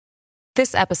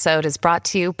This episode is brought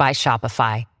to you by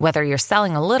Shopify. Whether you're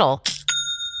selling a little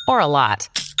or a lot,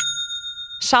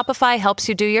 Shopify helps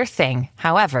you do your thing,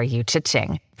 however you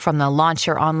cha-ching. From the launch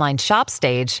your online shop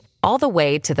stage, all the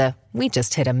way to the we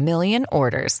just hit 1 million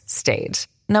orders stage.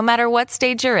 No matter what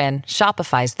stage you're in,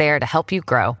 Shopify's there to help you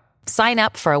grow. Sign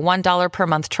up for a $1 per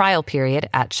month trial period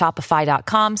at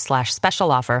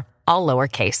shopify.com/special offer, all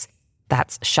lowercase.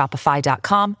 That's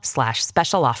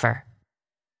shopify.com/special offer.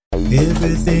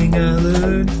 Everything I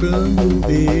learned from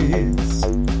movies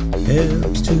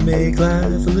helps to make life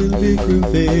a little bit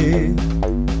groovy.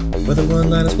 Whether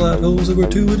one-liners, plot holes, or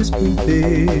gratuitous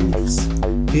movies,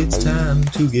 it's time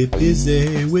to get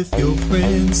busy with your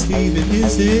friends Steve and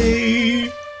Izzy.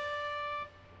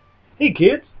 Hey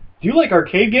kids, do you like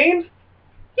arcade games?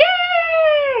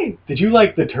 Yay! Did you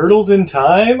like the Turtles in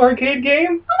Time arcade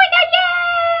game? Oh my god,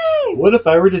 yay! What if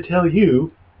I were to tell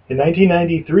you, in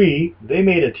 1993, they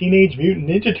made a Teenage Mutant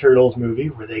Ninja Turtles movie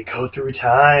where they go through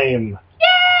time?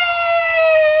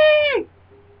 Yay!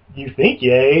 You think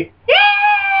yay,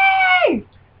 Yay!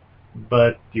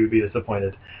 but you would be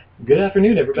disappointed. Good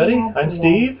afternoon, everybody. I'm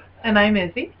Steve, And I'm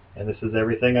Izzy. and this is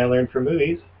Everything I Learned from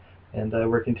Movies. And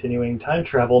we're continuing Time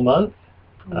Travel Month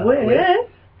With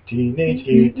Teenage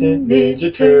Mutant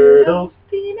Ninja Turtles,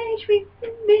 Teenage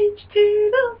Mutant Ninja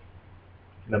Turtles.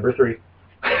 number 3.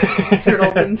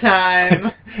 Turtles in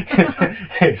Time.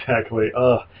 Exactly.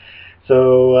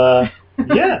 So,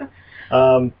 yeah.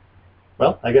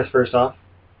 Well, I guess first off,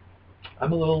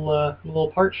 I'm a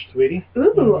little parched, sweetie.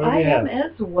 Ooh, What do I we am have?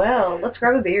 as well. Let's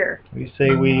grab a beer. We say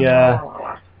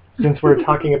since we're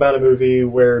talking about a movie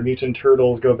where mutant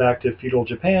turtles go back to feudal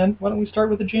Japan, why don't we start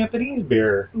with a Japanese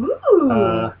beer?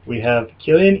 Ooh. We have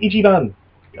Kirin Ichiban,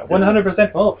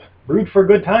 100% malt, brewed for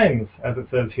good times, as it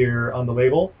says here on the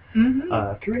label. Mm-hmm.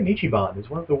 Kirin Ichiban is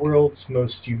one of the world's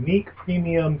most unique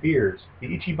premium beers. The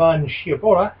Ichiban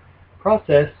Shiobora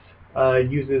process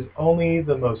uses only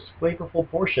the most flavorful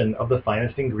portion of the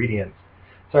finest ingredients.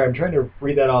 Sorry, I'm trying to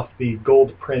read that off the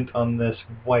gold print on this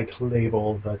white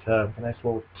label, but a nice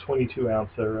little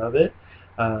 22-ouncer of it.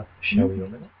 Shall we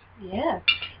open it? Yes.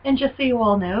 And just so you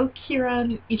all know,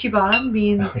 Kirin Ichiban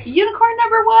means unicorn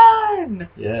number 1!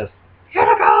 Yes.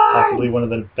 Unicorn! Possibly one of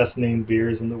the best named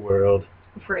beers in the world.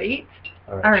 Great.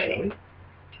 All right. Alright. Shall we?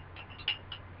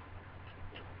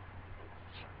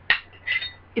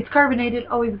 It's carbonated,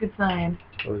 always a good sign.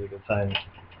 Always a good sign.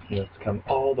 It's come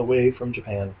all the way from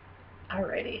Japan.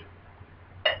 Alrighty.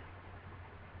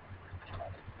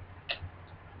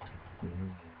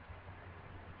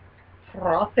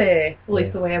 Frothy. At least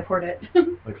Yeah. the way I poured it.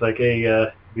 Looks like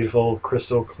a beautiful,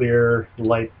 crystal clear,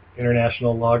 light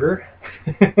international lager.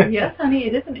 Yes, honey,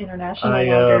 it is an international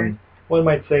lager. One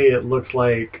might say it looks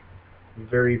like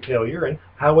very pale urine.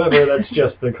 However, that's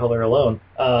just the color alone.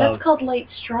 That's called light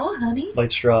straw, honey.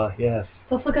 Light straw, yes.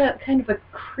 So it's like a kind of a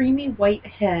creamy white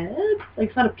head. Like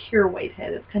it's not a pure white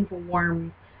head. It's kind of a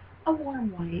warm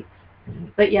white.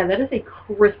 But yeah, that is a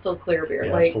crystal clear beer.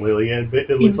 Yeah, like absolutely. It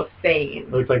looks insane.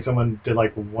 looks like someone did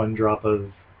like one drop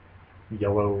of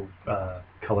yellow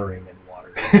coloring in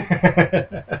water.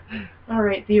 All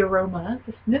right, the aroma,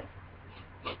 the sniff.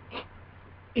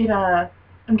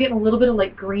 I'm getting a little bit of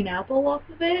like green apple off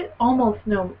of it. Almost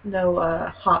no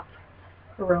hop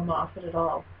aroma off it at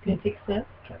all. Can you take a sip?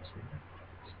 Absolutely.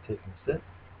 Just taking a sip.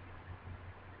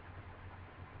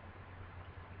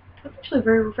 That's actually a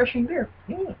very refreshing beer.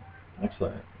 Yeah,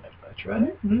 excellent. I tried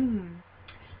it. Mm-hmm.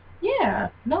 Yeah,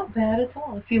 not bad at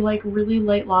all. If you like really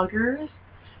light lagers,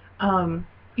 the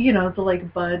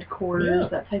like Bud, Coors,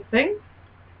 that type thing.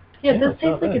 Yeah, it does it's not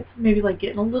taste like bad. it's maybe like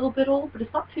getting a little bit old, but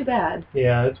it's not too bad.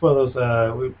 Yeah, it's one of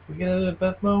those, we get it at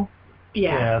Bethmo?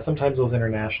 Yeah. Sometimes those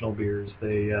international beers,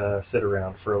 they sit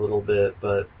around for a little bit,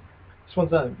 but this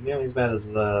one's not nearly as bad as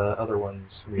the other ones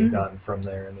we've gotten from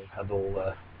there, and they've had the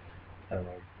little,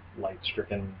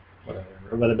 light-stricken, whatever.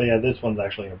 But yeah, this one's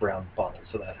actually in a brown bottle,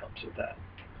 so that helps with that.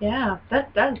 Yeah,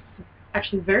 that's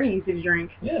actually very easy to drink.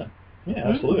 Yeah,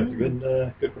 absolutely.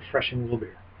 Good refreshing little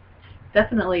beer.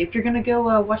 Definitely. If you're going to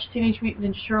go watch Teenage Mutant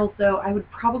Ninja Turtles, though, I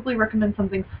would probably recommend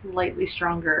something slightly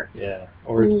stronger. Yeah,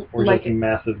 or like just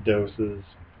massive doses,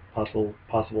 possible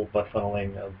butt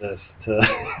funneling of this to...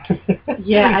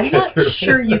 Yeah, I'm not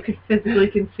sure you could physically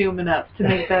consume enough to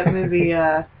make that movie...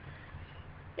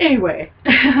 Anyway,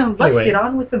 let's get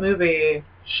on with the movie.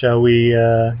 Shall we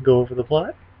go over the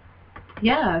plot?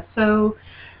 Yeah, so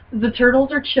the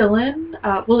turtles are chilling.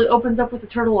 It opens up with a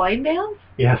turtle line dance.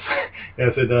 Yes,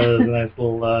 it does. A nice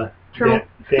little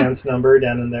dance number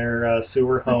down in their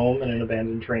sewer home and an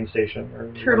abandoned train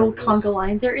station. Turtle conga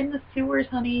line. They're in the sewers,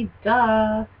 honey.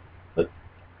 Duh. But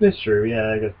it's true.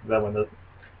 Yeah, I guess that one does.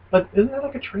 But isn't that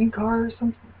like a train car or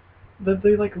something that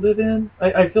they like live in?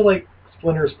 I feel like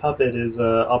Splinter's puppet is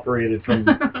operated from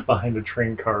behind a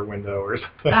train car window or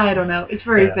something. I don't know. It's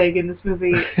very Yeah. vague in this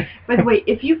movie. By the way,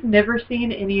 if you've never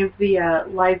seen any of the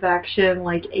live-action,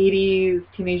 like, 80s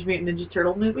Teenage Mutant Ninja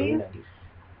Turtle movies,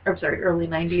 or sorry, early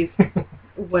 90s,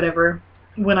 whatever,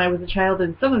 when I was a child,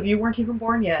 and some of you weren't even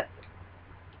born yet,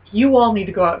 you all need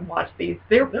to go out and watch these.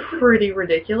 They're pretty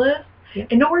ridiculous,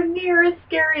 and nowhere near as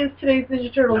scary as today's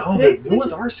Ninja Turtles. No, the new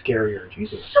ones are scarier.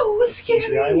 Jesus. So CGI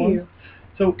scary. ones.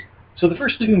 So the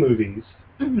first two movies,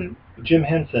 Mm-hmm. Jim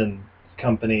Henson's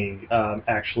company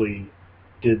actually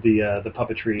did the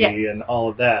puppetry and all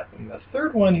of that. And the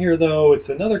third one here, though, it's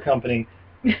another company.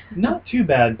 Not too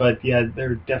bad, but yeah,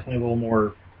 they're definitely a little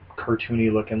more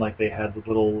cartoony looking. Like they had the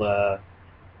little,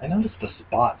 I noticed the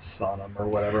spots on them or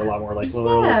whatever, a lot more like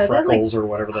little freckles or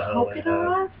whatever the hell they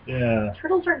had. Yeah.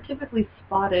 Turtles aren't typically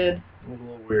spotted. A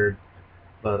little weird.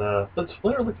 But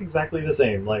Splinter looks exactly the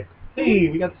same. Like, hey,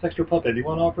 we got this extra puppet. Do you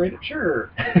want to operate it? Sure.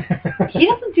 He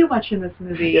doesn't do much in this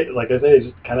movie. Yeah, like I say, it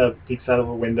just kind of peeks out of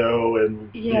a window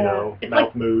and, it's mouth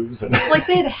like, moves. And it's like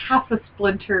they had half a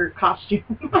Splinter costume.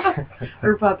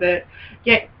 Or puppet.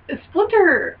 Yeah,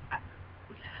 Splinter,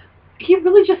 he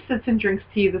really just sits and drinks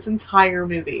tea this entire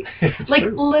movie. Like,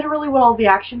 true. literally when all the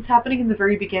action's happening in the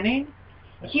very beginning,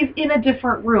 he's in a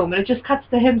different room, and it just cuts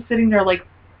to him sitting there like,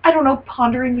 I don't know,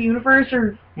 pondering the universe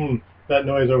or... that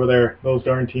noise over there, those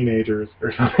darn teenagers,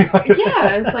 or something like that.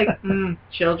 Yeah, it's like,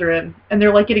 children. And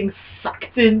they're like getting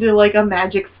sucked into like a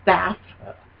magic staff.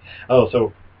 Oh,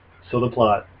 so the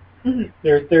plot. Mm-hmm.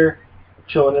 They're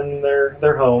chilling in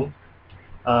their home,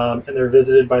 and they're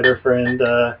visited by their friend,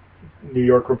 New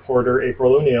York reporter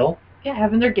April O'Neil. Yeah,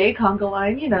 having their gay conga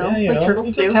line, like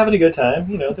turtles do. Just having a good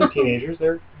time. They're teenagers.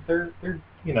 They're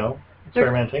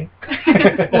experimenting.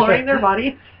 Exploring their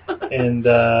bodies. And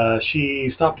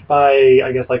she stopped by,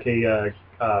 I guess, like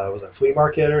was it a flea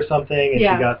market or something, and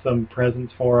she got some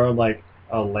presents for him, like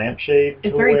a lampshade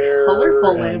to wear. A very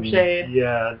colorful lampshade.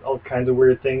 Yeah, all kinds of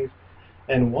weird things.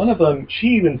 And one of them, she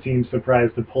even seems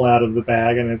surprised to pull out of the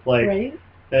bag, and it's like, right?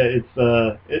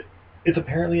 It's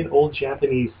apparently an old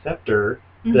Japanese scepter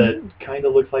that kind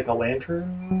of looks like a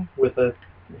lantern with a...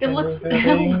 It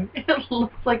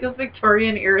looks like a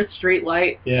Victorian era street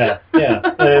light. Yeah.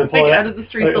 And like out of the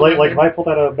street. Like if I pulled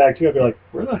that out of the bag too, I'd be like,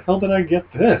 where the hell did I get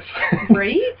this?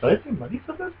 Right? Did I pay money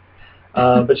for this?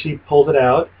 But she pulls it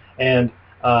out, and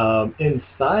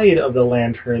inside of the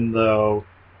lantern, though,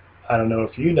 I don't know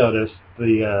if you noticed,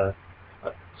 the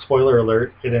spoiler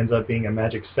alert, it ends up being a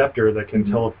magic scepter that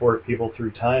can teleport people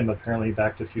through time, apparently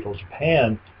back to feudal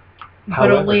Japan. But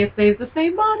However, only if they've the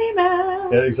same body mass.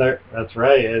 Yeah, exactly. That's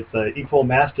right. It's equal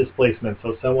mass displacement.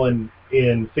 So someone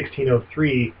in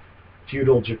 1603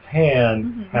 feudal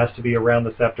Japan has to be around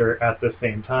the scepter at the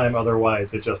same time. Otherwise,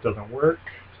 it just doesn't work.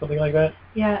 Something like that.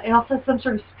 Yeah, it also has some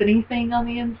sort of spinny thing on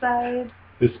the inside.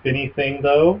 The spinny thing,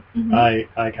 though, I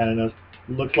kind of noticed,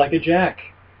 looks like a jack.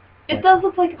 It does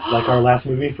look like... like our last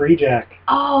movie, Free Jack.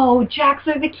 Oh, jacks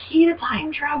are the key to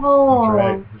time travel.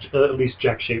 That's right. At least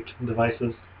jack-shaped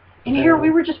devices. And here we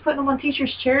were just putting them on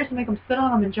teachers' chairs to make them sit on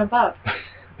them and jump up.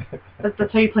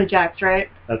 That's how you play jacks, right?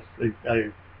 That's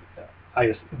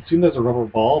I assume there's a rubber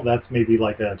ball. That's maybe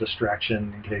like a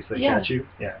distraction in case they catch you.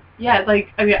 Yeah. Yeah, like,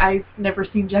 I mean, I've never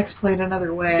seen jacks played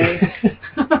another way.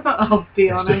 I'll be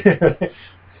honest.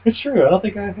 It's true. I don't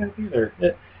think I have either.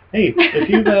 Hey, if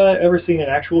you've ever seen an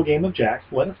actual game of jacks,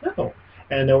 let us know.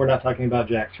 And no, we're not talking about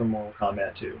jacks from Mortal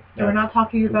Kombat 2. No, we're not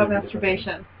talking about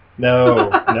masturbation. No.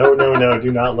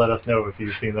 Do not let us know if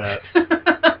you've seen that.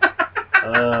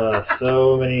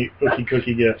 So many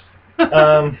cookie gifts.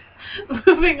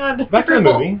 Moving on to Back to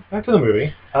the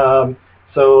movie.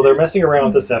 So they're messing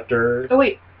around with the scepter. Oh,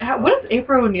 wait. What is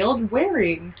April O'Neil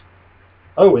wearing?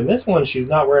 Oh, in this one, she's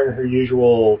not wearing her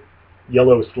usual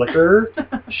yellow slicker.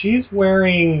 She's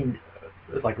wearing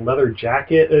like leather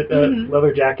jacket,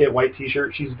 white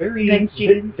t-shirt. She's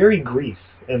very Grease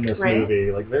in this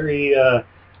movie. Like very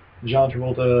John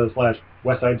Travolta /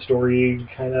 West Side Story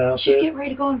kind of outfit. She's getting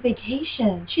ready to go on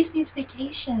vacation. She needs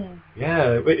vacation.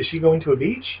 Yeah. Wait, is she going to a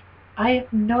beach? I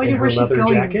have no idea where she's going. In her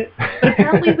leather jacket? But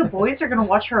apparently the boys are going to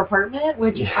watch her apartment,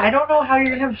 which I don't know how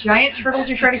you're going to have giant turtles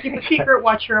you're trying to keep a secret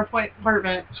watch her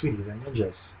apartment. Sweetie, they're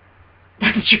ninjas.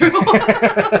 That's true.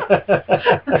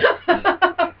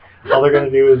 All they're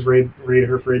going to do is raid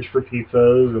her fridge for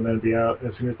pizzas and then be out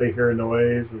as soon as they hear a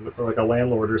noise, or like a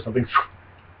landlord or something.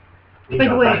 By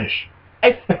the way,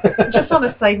 just on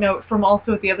a side note from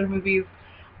also the other movies,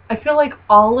 I feel like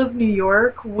all of New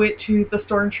York went to the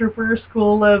Stormtrooper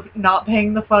school of not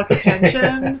paying the fuck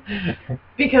attention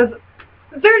because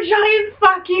They're giant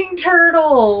fucking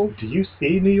turtles! Do you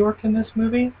see New York in this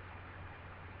movie?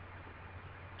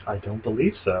 I don't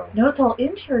believe so. No, it's all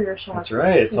interior shots. That's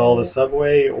right. It's all the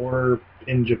subway or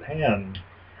in Japan.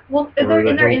 Well, or they're the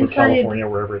in their hills of inside. California,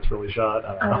 wherever it's really shot.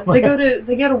 I don't know.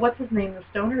 They go to what's his name, the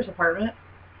Stoner's apartment.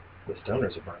 The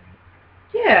Stoner's apartment.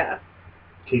 Yeah.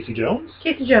 Casey Jones?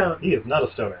 Casey Jones. He is not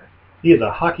a stoner. He is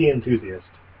a hockey enthusiast.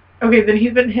 Okay, then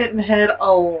he's been hit in the head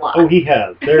a lot. Oh, he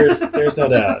has. There's no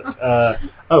doubt.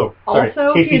 Sorry.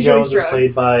 Also, Casey he Jones enjoys was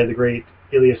played by the great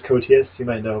Elias Koteas. You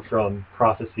might know from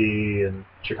Prophecy and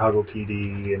Chicago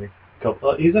PD, and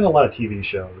he's in a lot of TV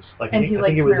shows. Like And I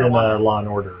think he was marijuana. in Law and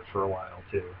Order for a while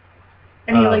too.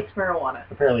 And he likes marijuana.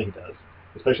 Apparently he does,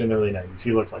 especially in the early '90s.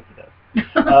 He looks like he does.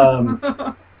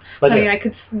 But Honey, yeah. I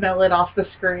could smell it off the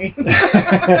screen.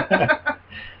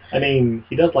 I mean,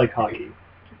 he does like hockey.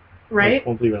 Right?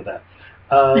 We'll leave it at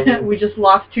that. We just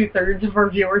lost 2/3 of our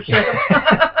viewership.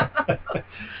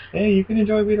 Hey, you can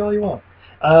enjoy weed all you want.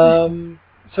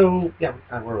 So, yeah,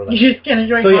 where was I? You just can't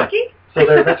enjoy So, hockey? So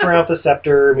they're messing around with the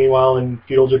scepter. Meanwhile, in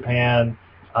feudal Japan,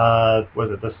 was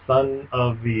it the son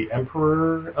of the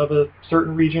emperor of a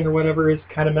certain region or whatever is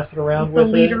kind of messing around with it?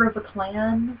 The leader of a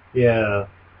clan. Yeah.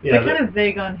 They're kind of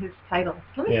vague on his title.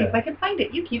 Let me see if I can find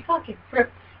it. You keep talking.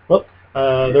 Well,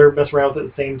 they're messing around with it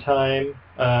at the same time,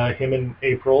 him and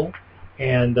April.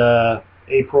 And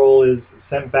April is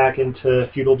sent back into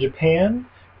feudal Japan.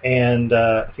 And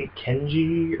I think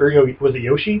Kenji, or was it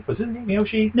Yoshi? Was his name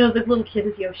Yoshi? No, the little kid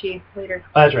is Yoshi later.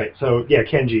 That's right. So, yeah,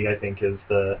 Kenji, I think, is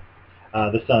the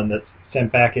son that's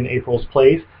sent back in April's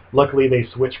place. Luckily, they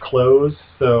switch clothes,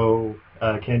 so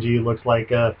Kenji looks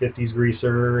like a 50s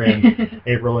greaser, and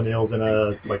April O'Neil's in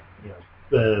a,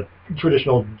 the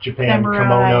traditional Japan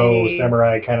kimono,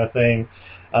 samurai kind of thing.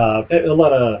 A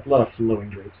lot of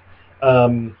flowing drapes.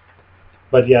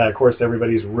 But yeah, of course,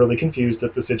 everybody's really confused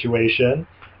at the situation.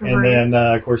 And then,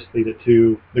 of course, lead it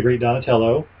to the great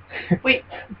Donatello. Wait,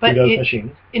 but who does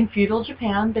machines. In feudal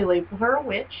Japan, they label her a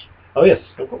witch. Oh, yes.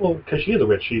 Well, because she is a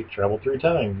witch. She traveled through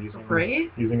time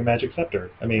using a magic scepter.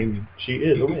 I mean, she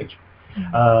is a witch.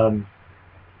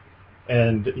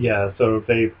 And, yeah, so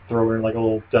they throw her in, like, a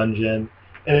little dungeon.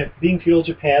 And it, being feudal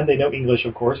Japan, they know English,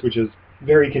 of course, which is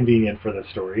very convenient for this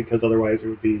story, because otherwise it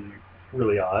would be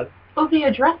really odd. Oh, they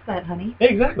addressed that, honey.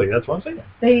 Exactly, that's what I'm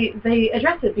saying. They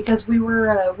addressed it because we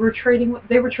were trading.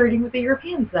 They were trading with the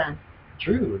Europeans then.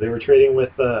 True, they were trading with.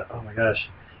 Oh my gosh,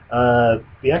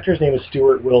 the actor's name is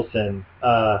Stuart Wilson.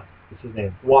 What's his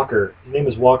name? Walker. His name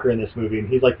is Walker in this movie, and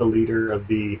he's like the leader of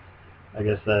the, I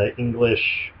guess,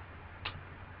 English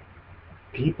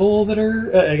people that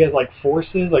are, I guess, like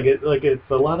forces. It's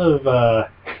a lot of.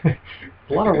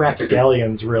 A lot of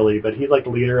rapscallions, really, but he's like the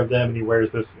leader of them, and he wears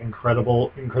this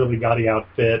incredibly gaudy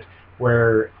outfit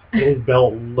where his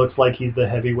belt looks like he's the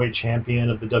heavyweight champion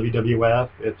of the WWF.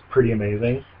 It's pretty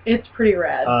amazing. It's pretty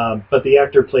rad. But the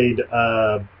actor played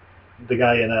the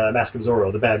guy in Mask of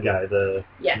Zorro, the bad guy, the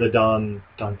Don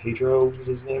Pedro was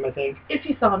his name, I think. If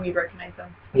you saw him, you'd recognize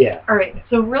him. Yeah. All right,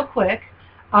 so real quick,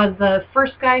 the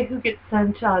first guy who gets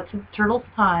sent to Turtles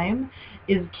Time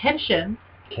is Kenshin.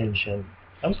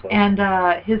 And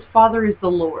his father is the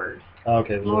Lord.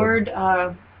 Okay. Lord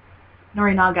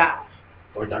Norinaga.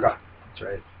 Lord Naga. That's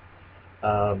right.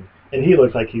 And he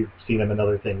looks like you've seen him in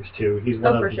other things too. He's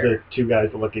one of the two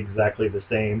guys that look exactly the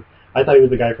same. I thought he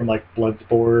was the guy from like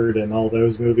Bloodsport and all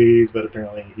those movies, but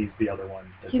apparently he's the other one.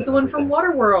 He's the one from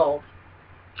Waterworld.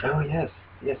 Oh yes.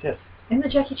 And the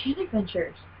Jackie Chan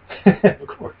Adventures. Of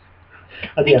course.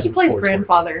 I think he plays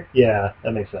grandfather. Yeah,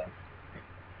 that makes sense.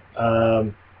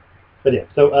 But yeah,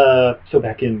 so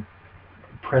back in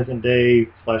present day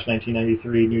 /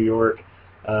 1993 New York,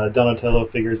 Donatello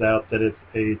figures out that it's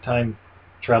a time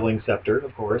traveling scepter,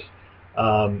 of course,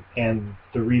 and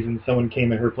the reason someone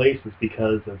came in her place is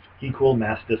because of equal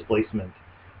mass displacement,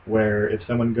 where if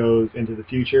someone goes into the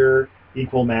future,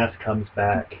 equal mass comes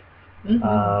back.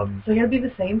 Mm-hmm. So you gotta be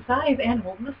the same size and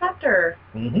holding the scepter.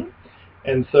 Mm-hmm.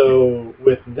 And so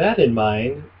with that in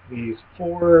mind, these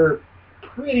 4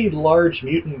 pretty large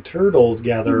mutant turtles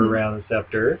gather around the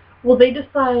scepter. Well, they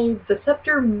decide the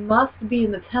scepter must be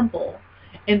in the temple,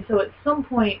 and so at some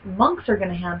point monks are going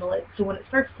to handle it, so when it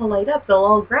starts to light up, they'll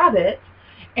all grab it,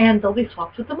 and they'll be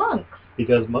swapped with the monks.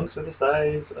 Because monks are the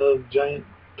size of giant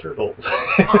turtles.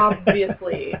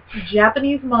 Obviously.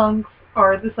 Japanese monks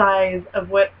are the size of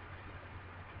what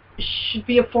should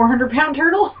be a 400-pound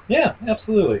turtle? Yeah,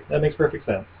 absolutely. That makes perfect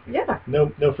sense. Yeah.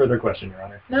 No further question, Your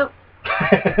Honor. Nope.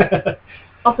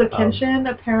 Also, Kenshin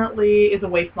apparently is a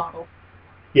waif model.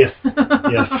 Yes.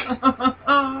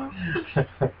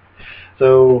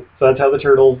 So that's how the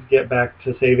turtles get back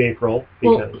to save April.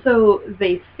 Well, so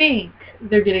they think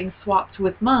they're getting swapped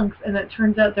with monks, and it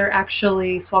turns out they're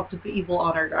actually swapped with the evil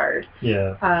honor guard.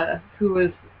 Yeah. Who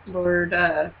was Lord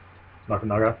Naga?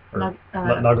 Or I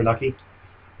Naganaki?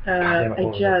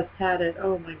 just had it.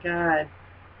 Oh my god.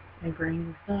 My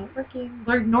brain's not working.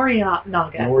 Lord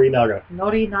Norinaga. Norinaga.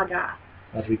 Norinaga.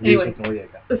 Not to be confused Anyway, with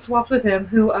Noriega. swapped with him,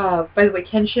 who, by the way,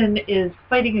 Kenshin is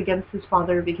fighting against his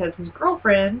father because his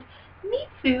girlfriend,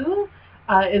 Mitsu,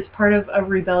 is part of a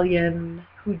rebellion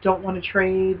who don't want to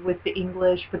trade with the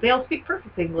English, but they all speak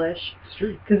perfect English. It's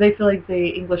true. Because they feel like the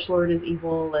English lord is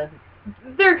evil, and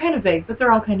they're kind of vague, but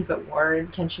they're all kind of at war,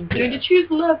 and Kenshin's going to choose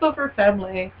love over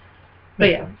family. But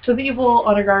yeah, so the evil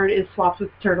honor guard is swapped with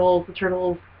the turtles. The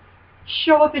turtles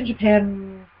show up in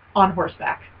Japan on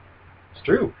horseback. It's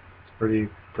true. It's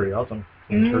pretty awesome.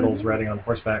 Seeing turtles riding on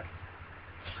horseback.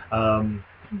 And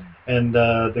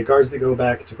the guards that go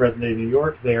back to present-day New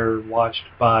York, they're watched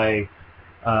by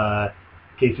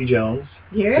Casey Jones,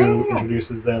 who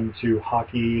introduces them to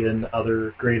hockey and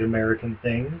other great American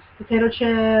things. Potato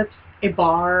chips, a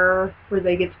bar where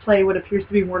they get to play what appears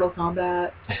to be Mortal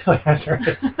Kombat. That's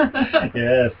right.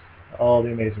 Yes, all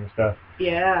the amazing stuff.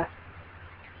 Yeah.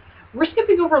 We're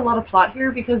skipping over a lot of plot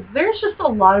here because there's just a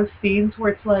lot of scenes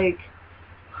where it's like,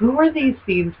 who are these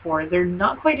scenes for? They're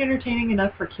not quite entertaining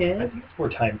enough for kids. I think it's more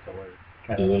time filler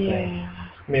kind of a thing.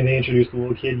 I mean, they introduced the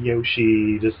little kid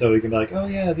Yoshi just so he can be like, oh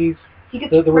yeah, the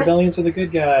rebellions are the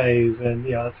good guys, and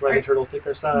that's why the turtles take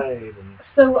their side. And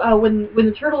so when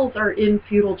the turtles are in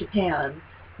feudal Japan,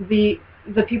 the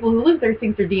people who live there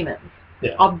think they're demons.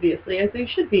 Yeah. Obviously, as they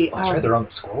should be. That's right. They're on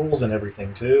the scrolls and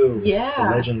everything too. Yeah.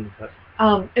 The legends.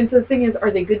 And so the thing is, are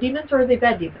they good demons or are they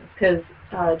bad demons? Because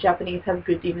Japanese have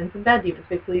good demons and bad demons.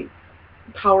 Basically,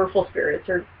 powerful spirits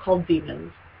are called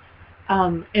demons.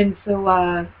 And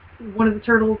so one of the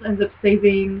turtles ends up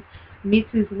saving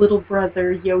Mitsu's little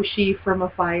brother, Yoshi, from a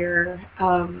fire,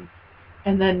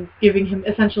 and then giving him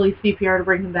essentially CPR to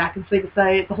bring him back. And so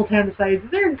the whole town decides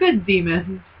they're good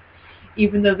demons,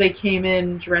 even though they came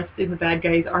in dressed in the bad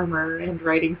guy's armor and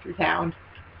riding through town.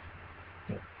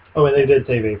 Yeah. Oh, and they did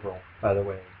save April, by the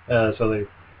way.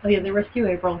 They rescue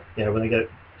April. Yeah, when they get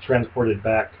transported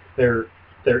back, they're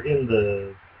in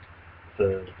the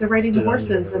they're riding the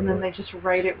horses, and then they just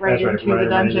ride it into the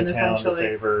dungeon,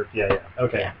 essentially.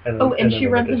 Okay. Yeah. And she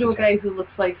runs into a guy who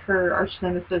looks like her arch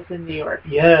nemesis in New York.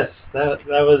 Yes, that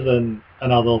was an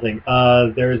odd little thing.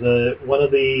 There's one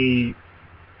of the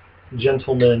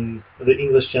gentlemen, the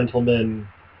English gentleman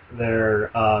there,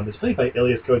 is played by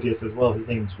Elias Koteas as well. His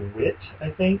name's Wit,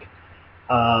 I think.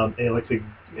 And it looks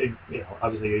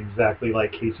obviously exactly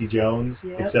like Casey Jones,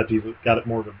 except he's got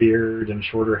more of a beard and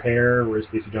shorter hair, whereas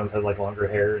Casey Jones has like longer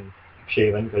hair and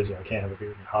shaven because can't have a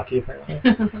beard in hockey apparently.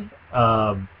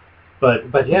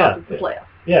 But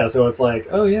yeah, so it's like,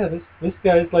 oh yeah, this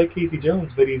guy's like Casey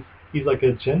Jones, but he's like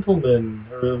a gentleman,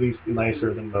 or at least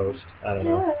nicer than most. I don't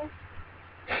know.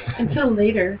 Until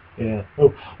later. Yeah.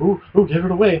 Oh, give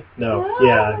it away. No.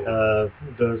 Yeah.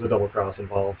 There's a double cross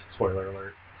involved. Spoiler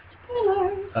alert.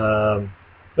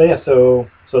 But yeah, so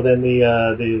then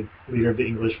the leader of the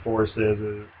English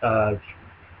forces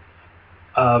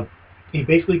he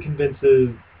basically convinces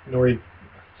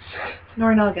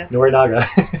Norinaga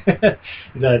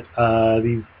that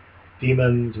these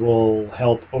demons will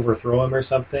help overthrow him or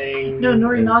something. No,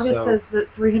 Norinaga says that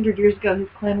 300 years ago his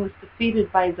clan was defeated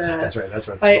by That's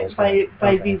right.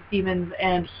 by these demons,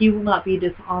 and he will not be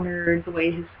dishonored the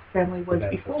way his family was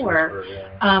before.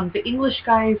 The English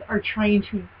guys are trying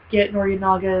to get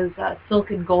Norinaga's silk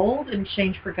and gold in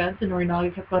exchange for guns, and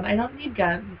Norinaga kept going, I don't need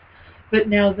guns. But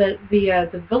now that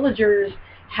the villagers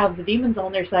have the demons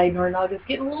on their side, Norinaga's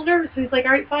getting a little nervous, so he's like,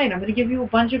 alright, fine, I'm going to give you a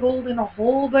bunch of gold and a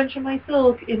whole bunch of my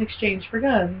silk in exchange for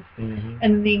guns. Mm-hmm.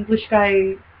 And then the English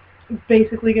guy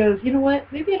basically goes, you know what,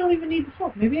 maybe I don't even need the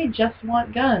silk, maybe I just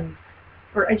want guns,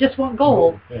 or I just want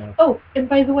gold. Oh, and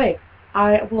by the way,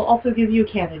 I will also give you a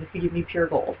cannon if you give me pure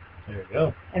gold. There you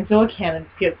go. And so a cannon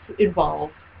gets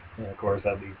involved. And of course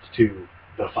that leads to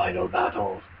the final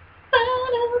battle.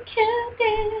 Final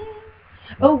cannon.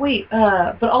 Oh wait,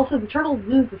 but also the turtles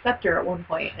lose the scepter at one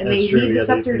point, and they need the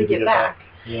scepter to get back.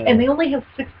 Yeah. And they only have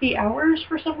 60 hours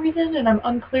for some reason, and I'm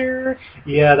unclear.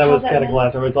 Yeah, that was kind of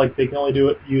glass. It's like they can only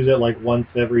use it like once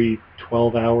every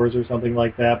 12 hours or something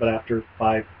like that, but after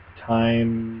 5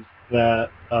 times that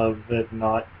of it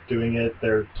not doing it,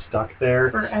 they're stuck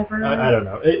there forever. I don't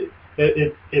know.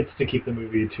 It's to keep the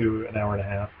movie to an hour and a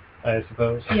half, I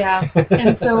suppose. Yeah,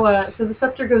 and so the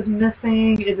scepter goes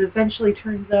missing. It eventually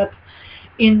turns up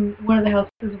in one of the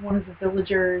houses of one of the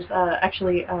villagers.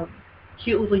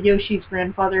 Cute little Yoshi's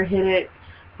grandfather hid it,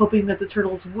 hoping that the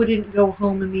turtles wouldn't go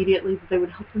home immediately, that they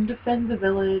would help them defend the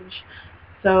village.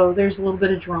 So there's a little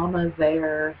bit of drama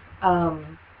there.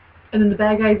 And then the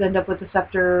bad guys end up with the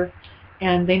scepter,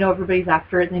 and they know everybody's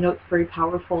after it, and they know it's very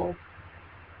powerful.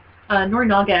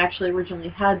 Norinaga actually originally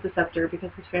had the scepter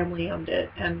because his family owned it,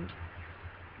 and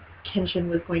Kenshin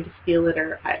was going to steal it,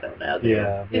 or I don't know.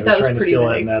 Yeah, they that were trying was to pretty steal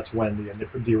it, vague. and that's when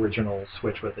the original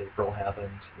switch with April happened.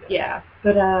 Yeah,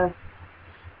 but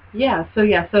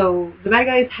so the bad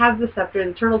guys have the scepter,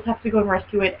 the turtles have to go and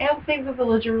rescue it, and save the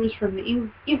villagers from the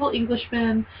evil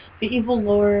Englishman, the evil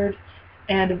lord,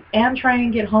 and try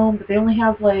and get home, but they only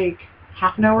have like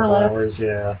half an hour left. Hours,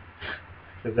 yeah.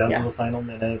 Because down to the final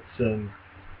minutes, and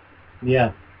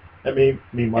yeah. I mean,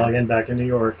 meanwhile, again, back in New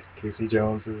York, Casey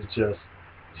Jones is just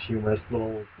humorous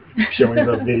little showings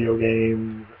of video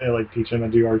games, and like teaching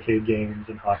them to do arcade games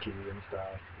and hockey and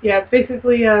stuff. Yeah, it's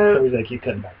basically So I keep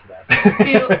cutting back to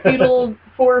that.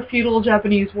 four feudal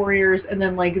Japanese warriors, and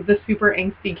then like the super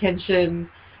angsty Kenshin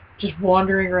just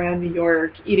wandering around New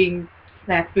York eating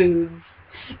snack foods.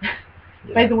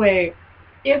 Yeah. By the way,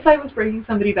 if I was bringing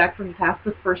somebody back from the past,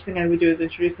 the first thing I would do is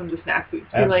introduce them to snack foods.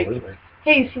 Be Absolutely. like,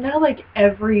 hey, so you know like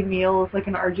every meal is like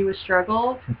an arduous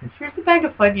struggle? Here's a bag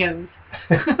of Funyuns.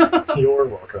 You're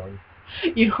welcome.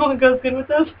 You know what goes good with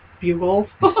those? Bugles.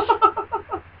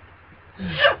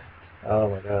 Oh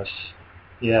my gosh.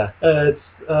 Yeah, it's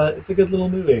a good little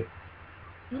movie.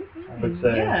 I would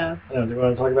say. Yeah. Do you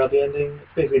want to talk about the ending?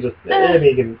 It's basically just, I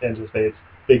mean, you can anticipate it's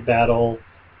big battle.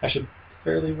 Actually,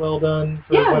 fairly well done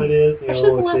for what it is. You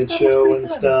know, a kid show and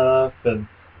stuff, and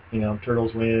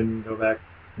turtles win, go back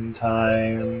in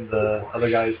time. The other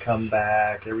guys come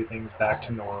back. Everything's back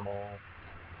to normal.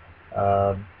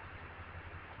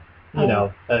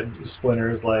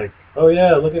 Splinter's like, oh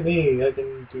yeah, look at me, I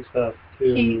can do stuff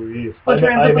too.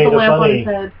 I made a funny.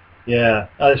 Yeah,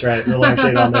 that's right. The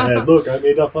lampshade on the head. Look, I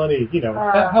made a funny.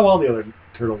 How all the other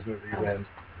Turtles movies end.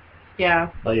 Yeah.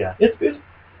 But yeah, it's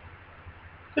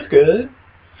good.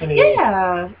 I mean,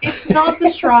 yeah, it's not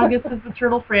the strongest of the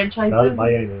Turtle franchises. Not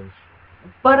by any means.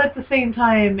 But at the same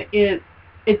time, it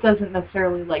doesn't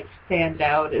necessarily like stand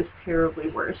out as terribly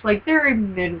worse. Like they're a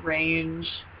mid-range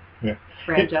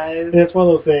franchise. It's one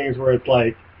of those things where it's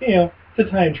like, it's a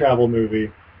time travel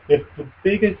movie. If the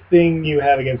biggest thing you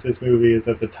have against this movie is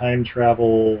that the time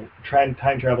traveling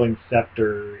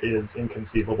scepter is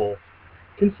inconceivable,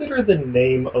 consider the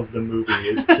name of the movie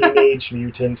is Teenage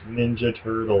Mutant Ninja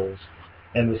Turtles,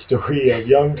 and the story of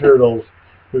young turtles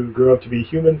who grew up to be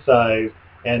human-sized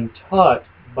and taught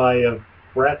by a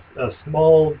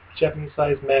small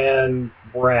Japanese-sized man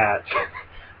brat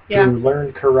who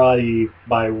learned karate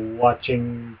by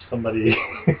watching somebody.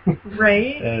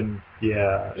 Right. And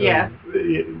there's a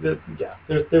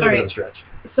bit of a stretch.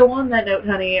 So on that note,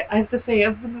 honey, I have to say,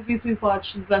 of the movies we've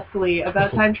watched thusly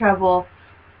about time travel,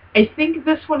 I think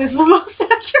this one is the most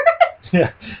accurate.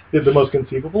 Yeah, is the most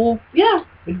conceivable. Yeah,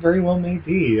 it very well may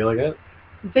be. Like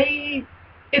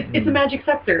it's a magic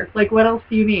scepter. Like, what else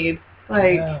do you need?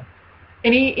 Like,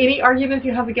 any arguments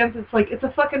you have against it's like it's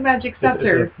a fucking magic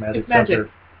scepter. It's magic scepter.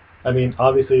 I mean,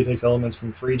 obviously it takes elements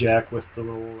from Free Jack with the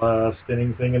little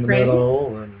spinning thing in the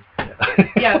middle, and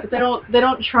yeah, but they don't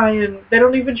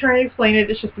even try and explain it.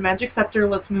 It's just a magic scepter.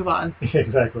 Let's move on.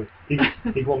 Exactly.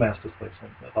 Equal mass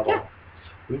displacement. Yeah.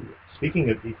 Ooh, speaking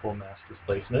of equal mass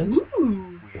displacement,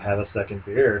 we have a second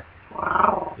beer.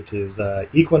 Wow. It is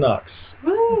Equinox.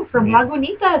 Woo, from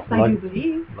Lagunitas, I do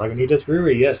believe. Lagunitas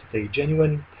Brewery, yes. It's a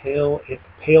genuine pale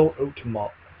oat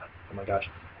malt. Oh my gosh.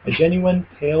 A genuine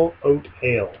pale oat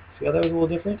ale. See how that was a little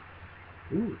different?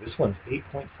 Ooh, this one's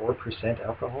 8.4%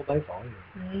 alcohol by volume.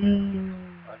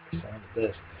 I like the sound of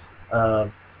this.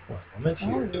 One moment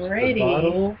here. Alrighty. The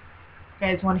bottle. You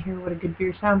guys want to hear what a good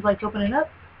beer sounds like opening up?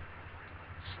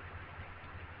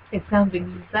 It sounds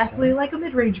exactly like a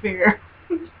mid-range beer.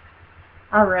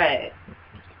 Alright.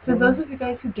 So those of you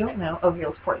guys who don't know... Oh, here,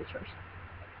 let's pour this first.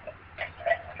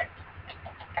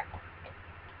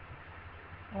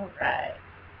 Alright.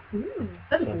 Ooh,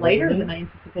 that is lighter than I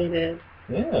anticipated.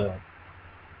 Yeah.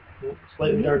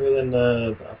 Slightly darker than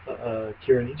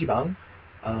Kirin Ichiban.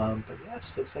 But yeah, it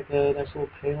just looks like a nice little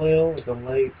pale ale, like a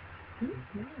light,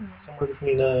 somewhere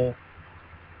between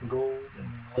gold and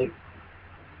light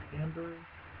amber.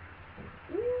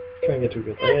 Trying to get to a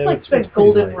good thing. It's like the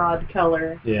goldenrod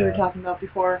color we were talking about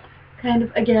before. Kind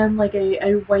of, again, like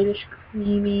a whitish,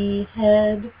 creamy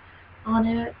head on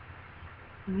it.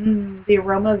 The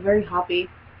aroma is very hoppy.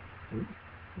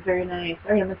 Very nice.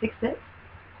 Alright, I'm going to take a sip.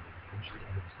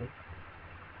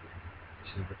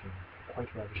 This is looking quite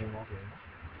ravishing already.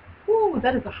 Ooh,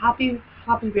 that is a hoppy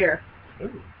beer.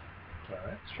 Ooh.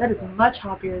 Alright. That is much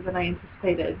hoppier than I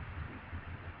anticipated.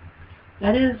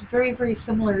 That is very, very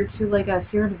similar to like a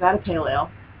Sierra Nevada Pale Ale.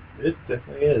 It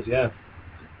definitely is, yeah.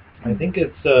 I think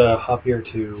it's hoppier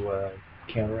to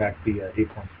counteract the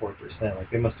 8.4%. Like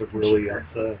they must have really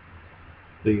upped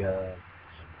the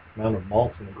amount of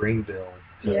malt in the grain bill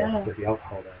to get the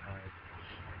alcohol that high.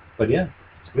 But yeah,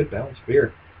 it's a good balanced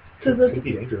beer. So Could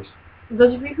be dangerous.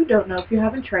 Those of you who don't know, if you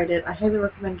haven't tried it, I highly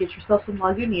recommend get yourself some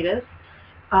Lagunitas.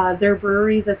 They're a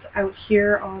brewery that's out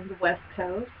here on the West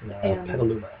Coast.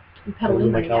 Petaluma,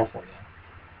 Petaluma, California.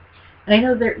 And I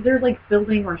know they're like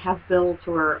building or have built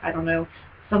or I don't know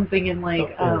something in like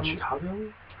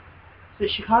Chicago. Is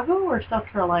it Chicago or South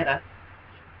Carolina?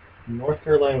 North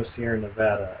Carolina with Sierra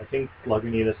Nevada. I think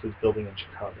Lagunitas is building in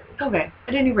Chicago. Okay.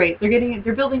 At any rate,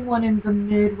 they're building one in the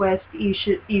Midwest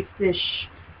East-ish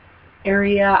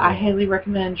area. Yeah. I highly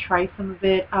recommend try some of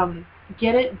it.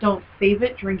 Get it, don't save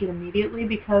it, drink it immediately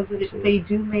because they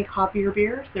do make hoppier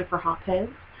beers. They're for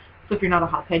hopheads. So if you're not a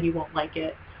hophead, you won't like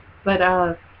it.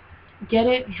 But get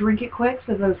it, drink it quick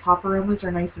so those hop aromas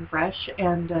are nice and fresh.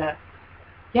 And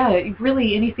yeah,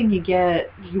 really anything you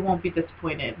get, you won't be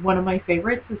disappointed. One of my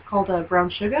favorites is called Brown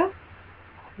Sugar.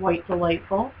 Quite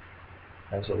delightful.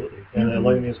 Absolutely. And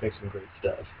Lagunitas makes some great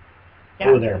stuff.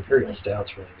 Yeah, their Imperial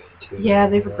Stout's really good too. Yeah,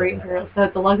 they have a great Imperial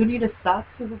Stout. The Lagunitas Sucks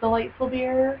is a delightful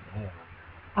beer. Yeah.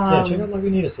 Check out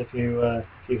Lagunitas if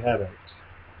you haven't.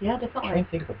 Yeah, definitely. I'm trying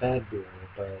to think of a bad beer,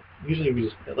 but usually we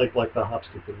just like the Hop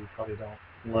Stupid we probably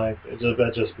don't like.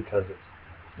 That's just because it's.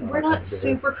 We're not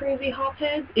super crazy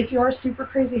hopheads. If you are a super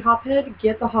crazy hophead,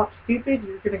 get the Hop Stupid.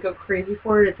 You're gonna go crazy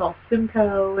for it. It's all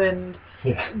Simcoe and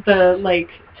the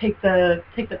take the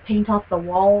paint off the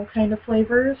wall kind of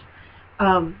flavors,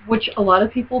 which a lot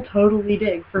of people totally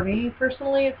dig. For me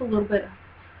personally, it's a little bit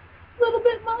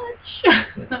much.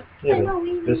 Yeah, but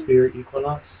this beer,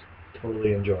 Equinox,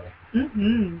 totally enjoy.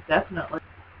 Definitely.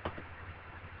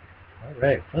 All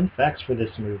right, fun facts for this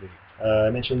movie. I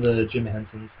mentioned the Jim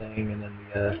Henson thing, and then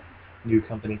the new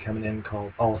company coming in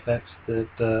called All Effects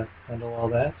that handle all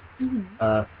that.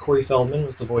 Corey Feldman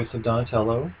was the voice of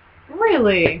Donatello.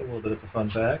 Really? A little bit of a fun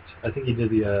fact. I think he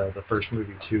did the first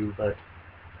movie too, but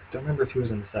don't remember if he was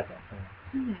in the second.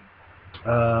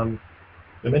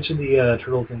 I mentioned the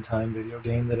Turtles in Time video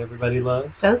game that everybody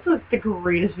loves. That's the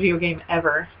greatest video game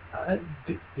ever.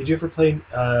 Did you ever play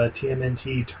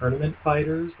TMNT Tournament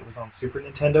Fighters? It was on Super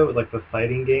Nintendo. It was like the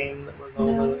fighting game that was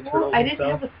all the Turtles. I didn't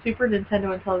have a Super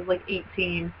Nintendo until I was like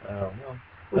 18. Oh, well.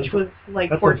 Which was like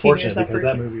that's 14 years after.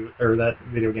 Because that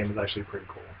video game is actually pretty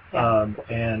cool. Yeah.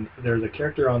 And there's a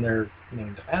character on there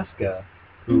named Asuka,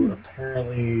 who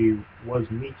apparently was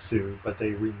Mitsu, but they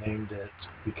renamed it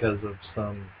because of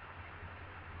some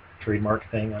trademark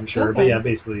thing, I'm sure. Okay. But yeah,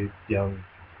 basically young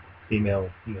female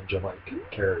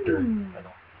ninja-like character.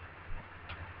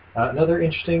 Another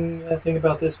interesting thing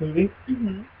about this movie,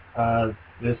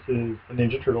 this is a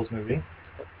Ninja Turtles movie,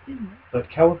 but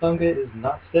Cowabunga is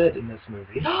not said in this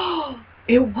movie.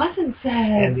 It wasn't said.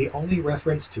 And the only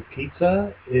reference to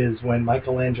pizza is when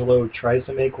Michelangelo tries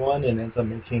to make one and ends up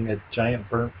making a giant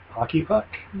burnt hockey puck.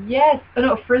 Yes. Oh,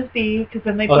 no, frisbee, because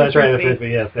then they put that's right, a frisbee.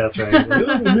 Yes, that's right.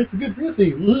 It's a good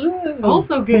frisbee.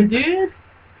 Also good, dude.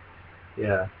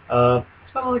 Yeah.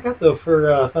 That's not all I got, though,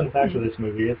 for fun facts of this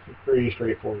movie. It's pretty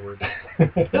straightforward.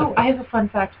 Oh, I have a fun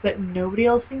fact that nobody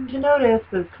else seemed to notice.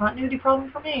 This continuity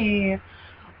problem for me.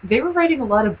 They were riding a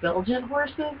lot of Belgian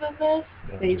horses in this.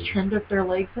 They trimmed up their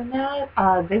legs in that.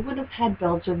 They wouldn't have had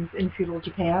Belgians in feudal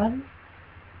Japan.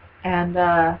 And,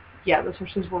 yeah, those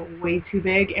horses were way too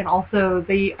big. And also,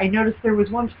 I noticed there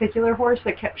was one particular horse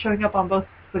that kept showing up on both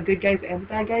the good guys and the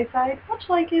bad guys' side, much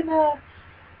like in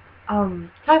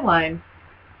Timeline.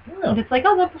 Yeah. And it's like,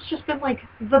 oh, that must just been like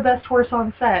the best horse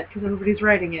on set because everybody's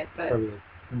riding it. But probably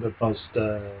the most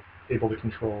able to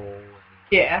control.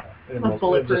 Yeah, and most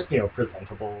just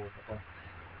presentable.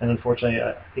 And unfortunately,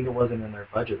 I think it wasn't in their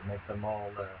budget to make them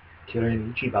all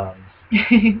Kirin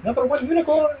Ichibans. Number one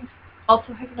unicorns.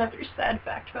 Also, have another sad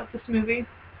fact about this movie.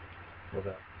 What's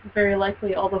that? Very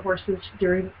likely, all the horses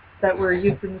that were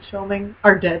used in the filming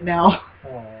are dead now. Oh,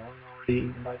 already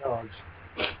eaten by dogs.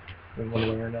 In one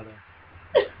way or another.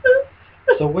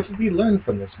 So what did we learn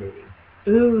from this movie?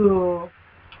 Ooh.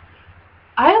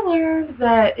 I learned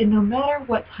that no matter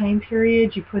what time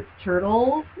period you put the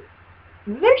turtles,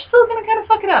 they're still going to kind of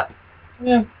fuck it up.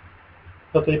 Yeah.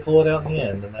 But they pull it out in the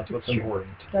end, and that's what's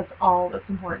important. That's all that's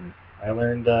important. I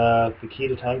learned the key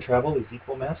to time travel is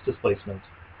equal mass displacement.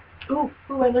 Ooh,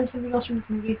 I learned something else from this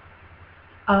movie.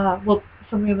 Well,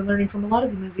 something I've been learning from a lot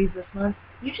of the movies this month.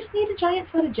 You just need a giant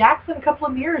set of jacks and a couple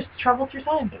of mirrors to travel through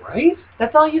time. Right?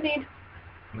 That's all you need.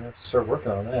 I'm going to have to start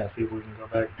working on that. See if we can go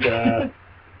back,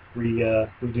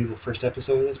 redo the first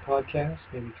episode of this podcast.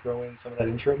 Maybe throw in some of that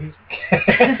intro music.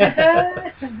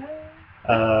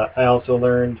 I also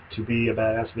learned to be a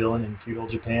badass villain in feudal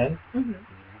Japan. Mm-hmm.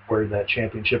 Wear that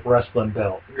championship wrestling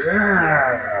belt.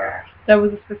 That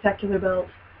was a spectacular belt.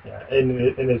 Yeah,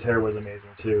 and his hair was amazing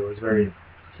too. It was very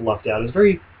fluffed out. It was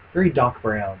very, very Doc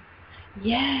Brown.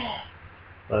 Yeah.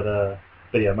 But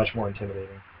yeah, much more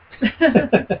intimidating.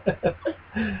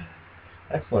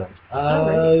 Excellent.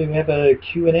 We have a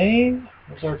Q&A.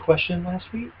 What was our question last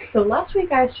week? So last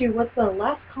week I asked you, what's the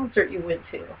last concert you went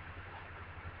to?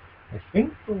 I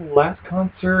think the last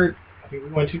concert we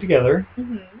went to together,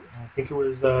 Mm-hmm. I think it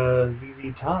was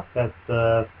ZZ Top at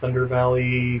the Thunder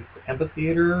Valley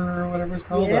Amphitheater or whatever it's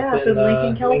called. Yeah, up in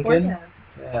Lincoln, California.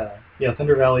 Lincoln. Yeah,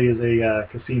 Thunder Valley is a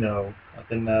casino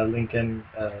up in Lincoln,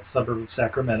 suburb of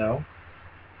Sacramento.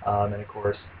 And of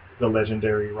course, the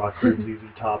legendary rock group ZZ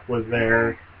Top was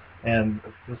there. And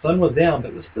the sun was down,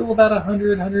 but it was still about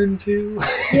 100, 102. Yeah.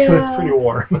 It was pretty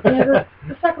warm. Yeah,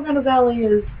 the Sacramento Valley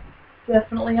is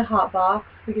definitely a hot box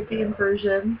to get the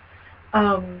inversion.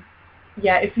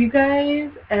 Yeah, if you guys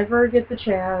ever get the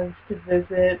chance to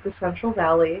visit the Central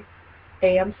Valley,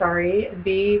 A, I'm sorry, and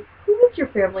B, who is your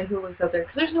family who lives out there?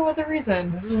 Because there's no other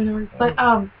reason. But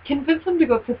convince them to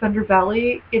go up to Thunder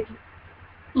Valley. It's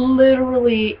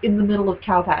literally in the middle of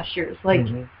cow pastures. Like,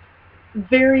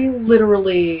 very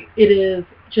literally, it is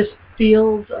just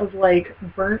fields of, like,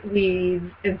 burnt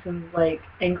weeds and some, like,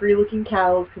 angry-looking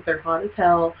cows because they're hot as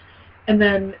hell. And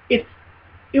then it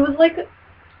was like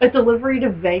a delivery to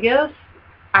Vegas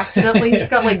accidentally just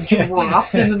got, like,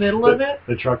 dropped in the middle of it.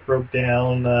 The truck broke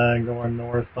down going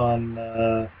north on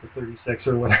the 36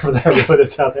 or whatever the road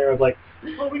is out there. I was like,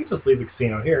 well, we can just leave the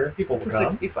casino here. People will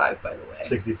come. 65, by the way.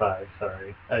 65,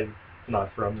 sorry. I'm not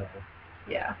from there.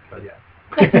 Yeah. But yeah.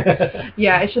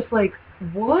 Yeah, it's just like,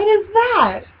 what is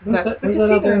that? What's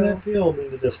that out there in that field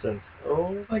in the distance?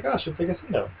 Oh my gosh, it's a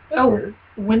casino. That's weird.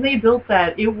 When they built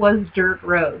that, it was dirt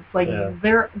roads. Like,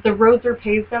 the roads are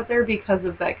paved out there because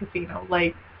of that casino.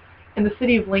 Like, and the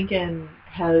city of Lincoln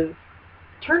has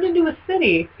turned into a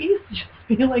city. It used to just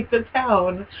be like the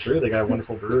town. It's true, they got a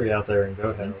wonderful brewery out there in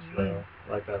Goat House, so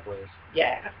I like that place.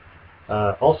 Yeah.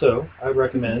 Also, I would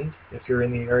recommend, if you're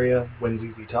in the area when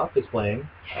ZZ Top is playing,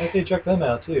 I say check them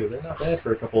out too. They're not bad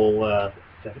for a couple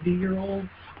 70-year-olds.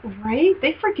 Right?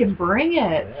 They freaking bring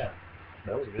it. Yeah,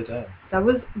 that was a good time. That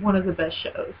was one of the best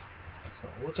shows. So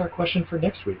what's our question for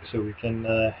next week so we can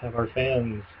have our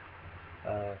fans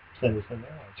send us in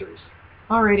their answers?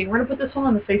 Alrighty, we're going to put this one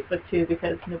on the Facebook too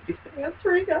because nobody's been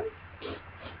answering us.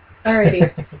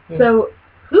 Alrighty, so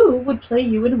who would play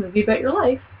you in a movie about your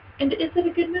life? And is it a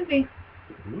good movie?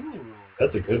 Ooh,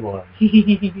 that's a good one.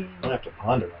 I'll have to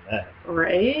ponder on that.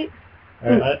 Right?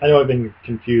 I know I've been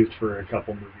confused for a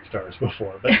couple movie stars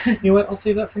before, but you know what? I'll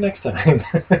save that for next time.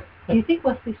 Do you think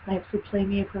Wesley Snipes would play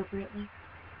me appropriately?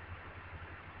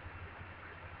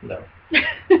 No. Because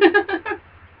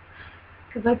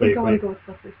I think I want to go with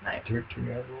Wesley Snipes. Turn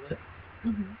your head a little bit?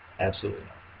 Mm-hmm. Absolutely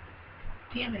not.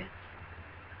 Damn it.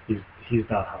 He's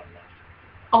not hot enough.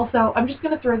 Also, I'm just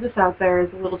going to throw this out there as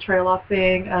a little trail-off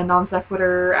thing, a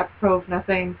non-sequitur, apropos of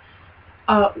nothing.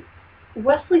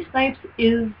 Wesley Snipes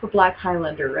is the Black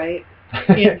Highlander, right?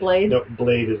 In Blade? No,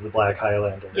 Blade is the Black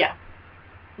Highlander. Yeah.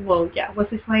 Well, yeah,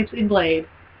 Wesley Snipes in Blade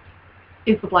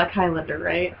is the Black Highlander,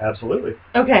 right? Absolutely.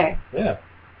 Okay. Yeah.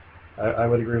 I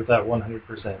would agree with that 100%. Ooh,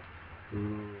 we're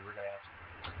going to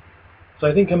have... So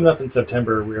I think coming up in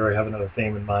September, we already have another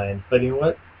theme in mind. But you know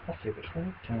what? I'll save it for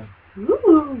next time.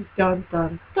 Ooh, dun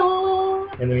dun dun.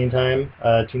 In the meantime,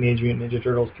 Teenage Mutant Ninja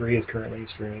Turtles 3 is currently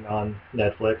streaming on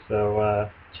Netflix, so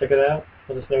check it out.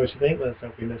 Let us know what you think. Let us know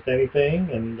if we missed anything.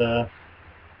 And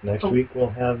next week we'll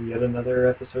have yet another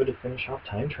episode to finish off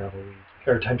Time Travel Week.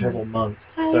 Or Time Travel Month.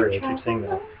 Sorry, I keep saying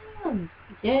that.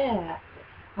 Yeah.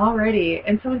 Alrighty.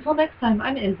 And so until next time,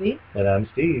 I'm Izzy. And I'm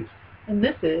Steve. And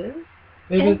this is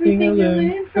Everything I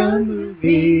Learned from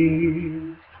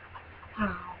Movies.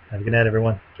 Wow. Have a good night,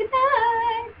 everyone. Good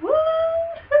night.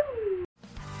 Woo-hoo.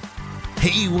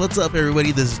 Hey, what's up,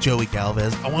 everybody? This is Joey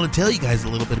Galvez. I want to tell you guys a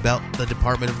little bit about the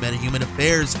Department of Metahuman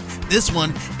Affairs. This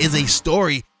one is a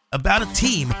story about a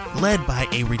team led by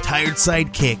a retired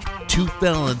sidekick, 2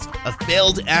 felons, a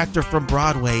failed actor from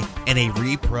Broadway, and a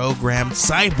reprogrammed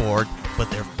cyborg. But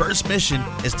their first mission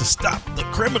is to stop the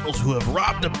criminals who have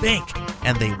robbed a bank,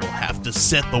 and they will have to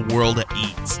set the world at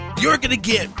ease. You're going to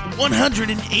get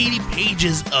 180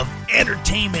 pages of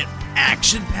entertainment,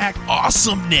 action-packed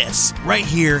awesomeness right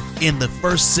here in the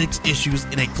first 6 issues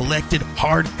in a collected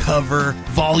hardcover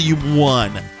volume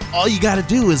 1. All you got to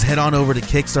do is head on over to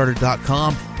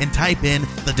Kickstarter.com and type in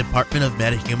the Department of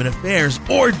Metahuman Affairs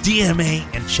or DMA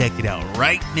and check it out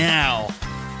right now.